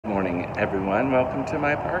morning, everyone. Welcome to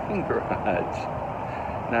my parking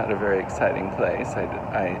garage. Not a very exciting place,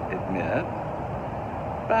 I admit.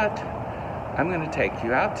 But I'm going to take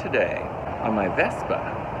you out today on my Vespa.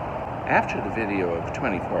 After the video of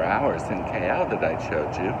 24 hours in KL that I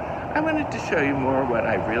showed you, I wanted to show you more what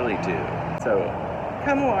I really do. So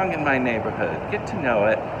come along in my neighborhood, get to know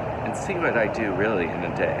it, and see what I do really in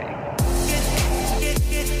a day.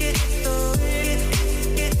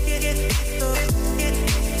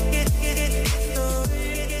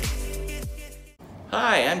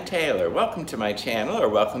 Hi, I'm Taylor. Welcome to my channel, or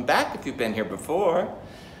welcome back if you've been here before.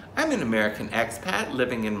 I'm an American expat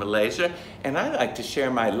living in Malaysia, and I like to share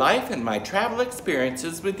my life and my travel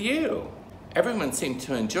experiences with you. Everyone seemed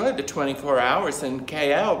to enjoy the 24 hours in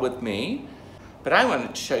KL with me, but I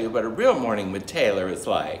wanted to show you what a real morning with Taylor is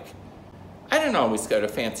like. I don't always go to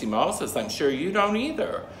fancy malls, as I'm sure you don't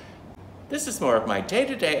either. This is more of my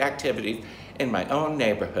day-to-day activities in my own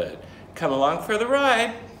neighborhood. Come along for the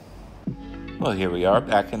ride. Well, here we are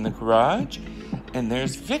back in the garage, and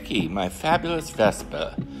there's Vicky, my fabulous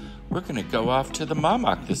Vespa. We're gonna go off to the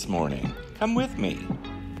Mamak this morning. Come with me.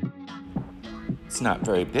 It's not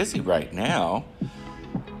very busy right now,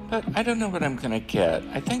 but I don't know what I'm gonna get.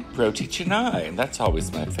 I think roti canai, that's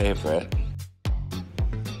always my favorite.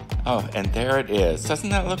 Oh, and there it is.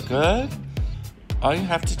 Doesn't that look good? All you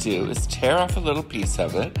have to do is tear off a little piece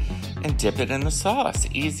of it and dip it in the sauce.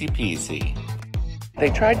 Easy peasy. They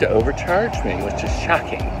tried to overcharge me, which is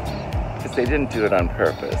shocking, because they didn't do it on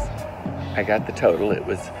purpose. I got the total, it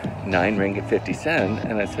was 9 ringgit 50 cents,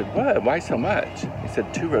 and I said, what, why so much? He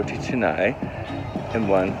said 2 roti canai and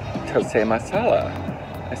 1 tosai masala.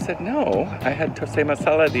 I said, no, I had tosai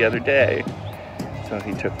masala the other day. So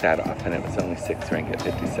he took that off, and it was only 6 ringgit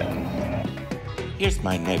 50 cents. Here's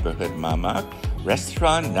my neighborhood Mamak,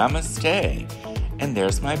 Restaurant Namaste. And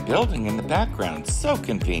there's my building in the background, so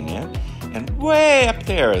convenient. And way up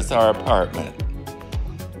there is our apartment.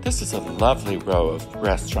 This is a lovely row of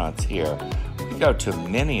restaurants here. We go to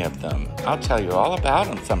many of them. I'll tell you all about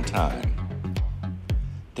them sometime.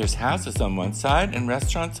 There's houses on one side and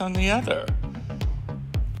restaurants on the other.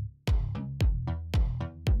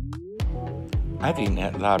 I've eaten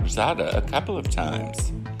at La Brzada a couple of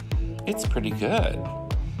times. It's pretty good.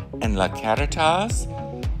 And La Caritas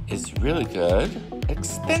is really good.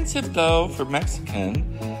 Expensive though for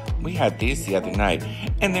Mexican. We had these the other night,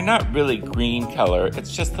 and they're not really green color.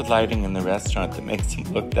 It's just the lighting in the restaurant that makes them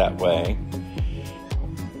look that way.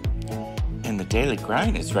 And the Daily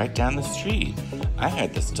Grind is right down the street. I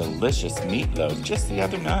had this delicious meatloaf just the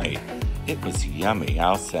other night. It was yummy,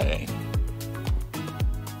 I'll say.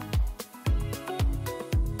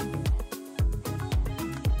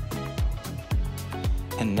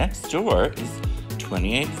 And next door is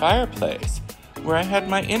 28 Fireplace, where I had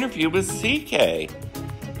my interview with CK.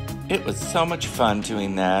 It was so much fun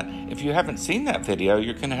doing that. If you haven't seen that video,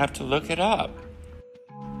 you're going to have to look it up.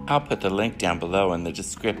 I'll put the link down below in the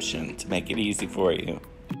description to make it easy for you.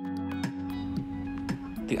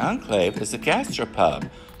 The Enclave is a gastropub.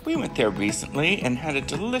 We went there recently and had a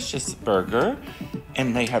delicious burger,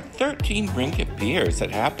 and they have 13 ringgit beers at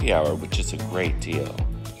happy hour, which is a great deal.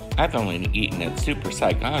 I've only eaten at Super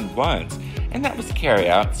Saigon once, and that was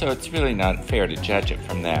carry-out, so it's really not fair to judge it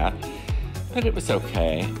from that. But it was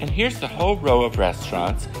okay. And here's the whole row of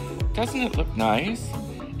restaurants. Doesn't it look nice?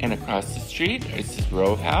 And across the street is this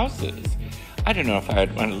row of houses. I don't know if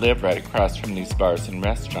I'd want to live right across from these bars and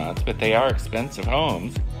restaurants, but they are expensive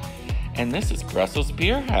homes. And this is Brussels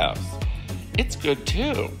Beer House. It's good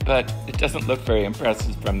too, but it doesn't look very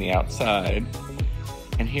impressive from the outside.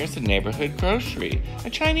 And here's a neighborhood grocery, a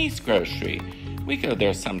Chinese grocery. We go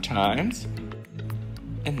there sometimes.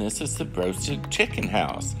 And this is the Roasted Chicken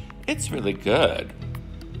House. It's really good.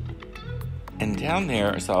 And down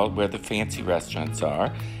there is all where the fancy restaurants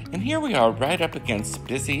are. And here we are right up against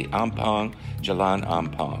busy Ampang, Jalan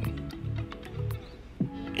Ampang.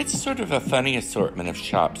 It's sort of a funny assortment of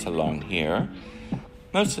shops along here.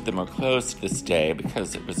 Most of them are closed this day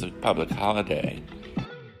because it was a public holiday.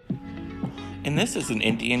 And this is an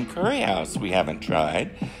Indian curry house we haven't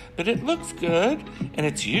tried, but it looks good, and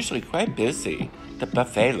it's usually quite busy. The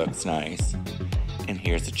buffet looks nice. And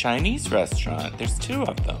here's a Chinese restaurant. There's 2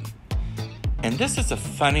 of them. And this is a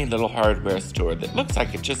funny little hardware store that looks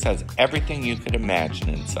like it just has everything you could imagine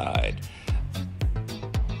inside.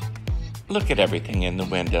 Look at everything in the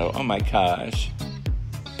window. Oh my gosh.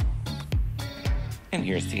 And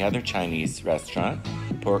here's the other Chinese restaurant,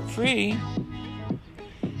 pork free.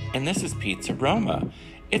 And this is Pizza Roma.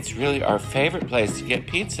 It's really our favorite place to get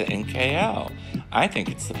pizza in KL. I think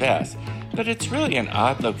it's the best, but it's really an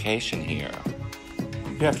odd location here.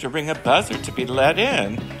 You have to ring a buzzer to be let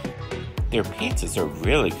in. Their pizzas are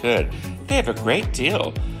really good. They have a great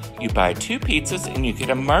deal. You buy 2 pizzas and you get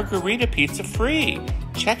a margarita pizza free.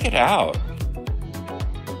 Check it out.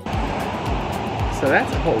 So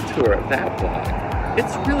that's a whole tour of that block.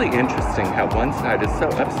 It's really interesting how one side is so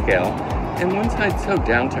upscale and one side so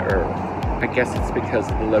down to earth. I guess it's because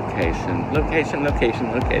of the location. Location,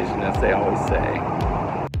 location, location, as they always say.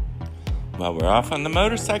 Well, we're off on the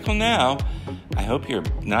motorcycle now. I hope you're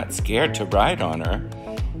not scared to ride on her.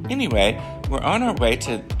 Anyway, we're on our way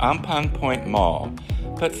to Ampang Point Mall.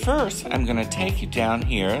 But first, I'm going to take you down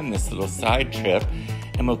here in this little side trip,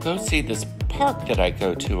 and we'll go see this park that I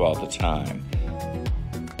go to all the time.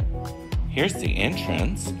 Here's the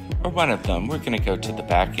entrance, or one of them. We're going to go to the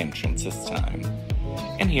back entrance this time.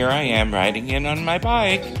 And here I am riding in on my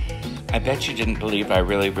bike. I bet you didn't believe I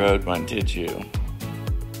really rode one, did you?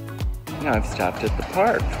 Now I've stopped at the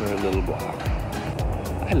park for a little walk.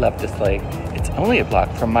 I love this lake. It's only a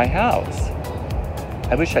block from my house.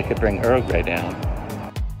 I wish I could bring Earl Grey down.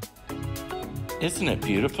 Isn't it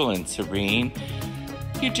beautiful and serene?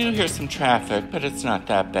 You do hear some traffic, but it's not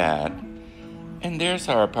that bad. And there's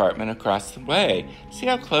our apartment across the way. See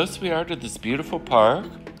how close we are to this beautiful park?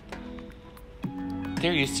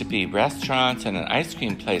 There used to be restaurants and an ice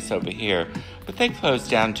cream place over here, but they closed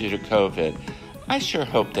down due to COVID. I sure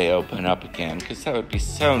hope they open up again, because that would be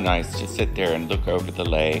so nice to sit there and look over the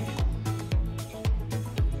lake.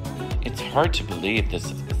 It's hard to believe this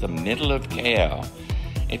is the middle of KL.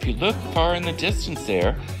 If you look far in the distance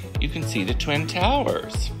there, you can see the Twin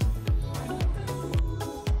Towers.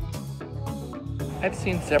 I've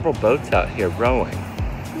seen several boats out here rowing.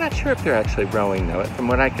 I'm not sure if they're actually rowing though. From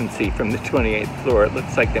what I can see from the 28th floor, it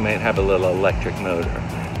looks like they might have a little electric motor.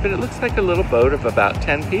 But it looks like a little boat of about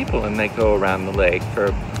 10 people, and they go around the lake for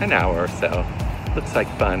an hour or so. Looks like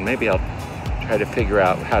fun. Maybe I'll try to figure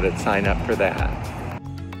out how to sign up for that.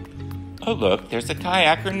 Oh look, there's a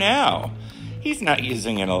kayaker now. He's not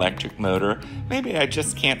using an electric motor. Maybe I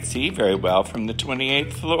just can't see very well from the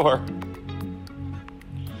 28th floor.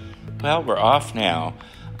 Well, we're off now.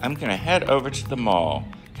 I'm gonna head over to the mall.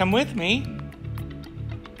 Come with me.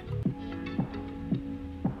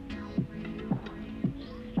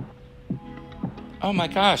 Oh my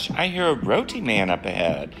gosh, I hear a roti man up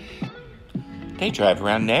ahead. They drive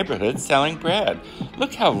around neighborhoods selling bread.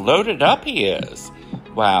 Look how loaded up he is.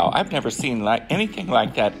 Wow, I've never seen anything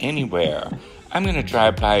like that anywhere. I'm going to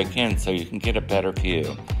drive by again so you can get a better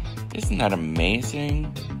view. Isn't that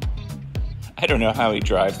amazing? I don't know how he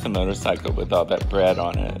drives the motorcycle with all that bread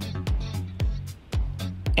on it.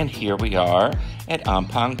 And here we are at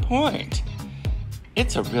Ampang Point.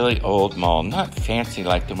 It's a really old mall, not fancy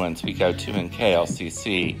like the ones we go to in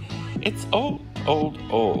KLCC. It's old.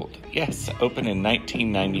 Yes, opened in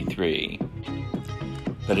 1993.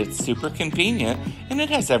 But it's super convenient, and it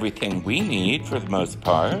has everything we need for the most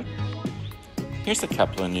part. Here's a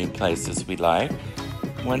couple of new places we like.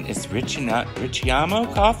 One is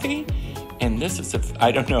Ricciamo Coffee, and this is,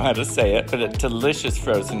 I don't know how to say it, but a delicious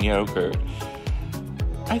frozen yogurt.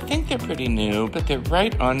 I think they're pretty new, but they're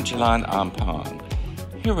right on Jalan Ampang.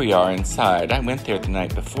 Here we are inside. I went there the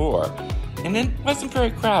night before, and it wasn't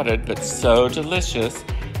very crowded, but so delicious.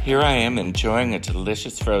 Here I am enjoying a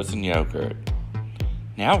delicious frozen yogurt.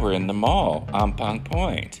 Now we're in the mall, Ampang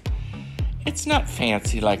Point. It's not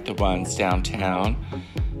fancy like the ones downtown,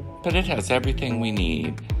 but it has everything we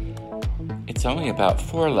need. It's only about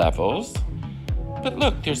 4 levels, but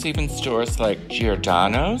look, there's even stores like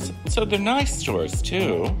Giordano's, so they're nice stores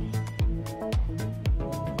too.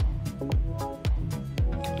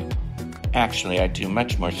 Actually, I do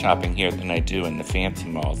much more shopping here than I do in the fancy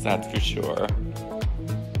malls, that's for sure.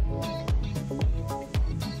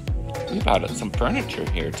 We bought some furniture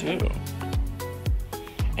here too.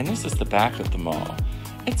 And this is the back of the mall.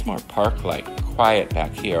 It's more park-like, quiet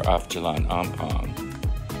back here off Jalan Ampang.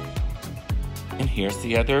 And here's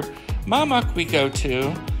the other mamak we go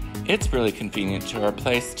to. It's really convenient to our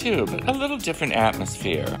place too, but a little different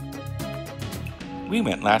atmosphere. We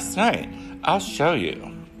went last night. I'll show you.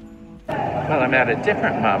 Well, I'm at a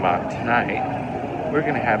different mamak tonight. We're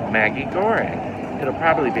gonna have Maggie Goreng. It'll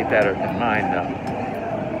probably be better than mine though.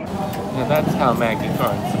 Now that's how Maggie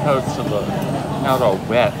Goreng's supposed to look. Not all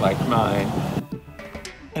wet like mine.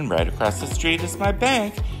 And right across the street is my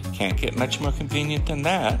bank. Can't get much more convenient than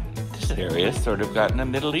that. This area's sort of gotten a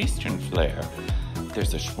Middle Eastern flair.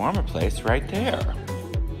 There's a shawarma place right there.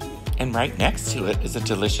 And right next to it is a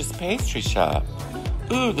delicious pastry shop.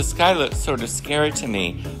 Ooh, the sky looks sort of scary to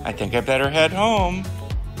me. I think I better head home.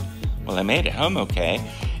 Well, I made it home okay.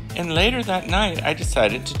 And later that night, I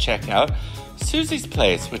decided to check out Susie's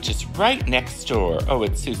Place, which is right next door. Oh,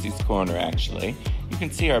 it's Susie's Corner, actually. You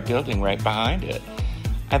can see our building right behind it.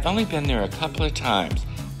 I've only been there a couple of times,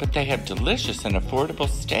 but they have delicious and affordable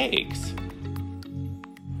steaks.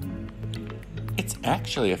 It's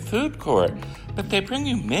actually a food court, but they bring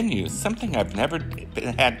you menus, something I've never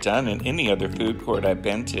had done in any other food court I've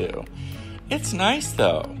been to. It's nice,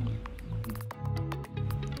 though.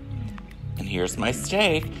 And here's my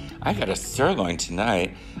steak. I got a sirloin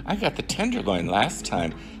tonight. I got the tenderloin last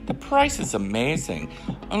time. The price is amazing.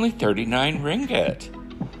 Only 39 ringgit.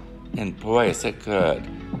 And boy, is it good.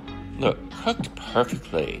 Look, cooked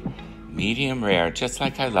perfectly. Medium rare, just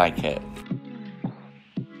like I like it.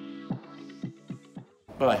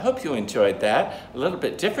 Well, I hope you enjoyed that. A little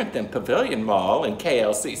bit different than Pavilion Mall and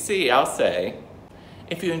KLCC, I'll say.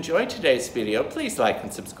 If you enjoyed today's video, please like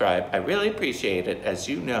and subscribe. I really appreciate it, as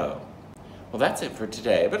you know. Well, that's it for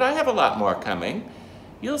today, but I have a lot more coming.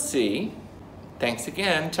 You'll see. Thanks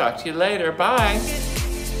again. Talk to you later. Bye.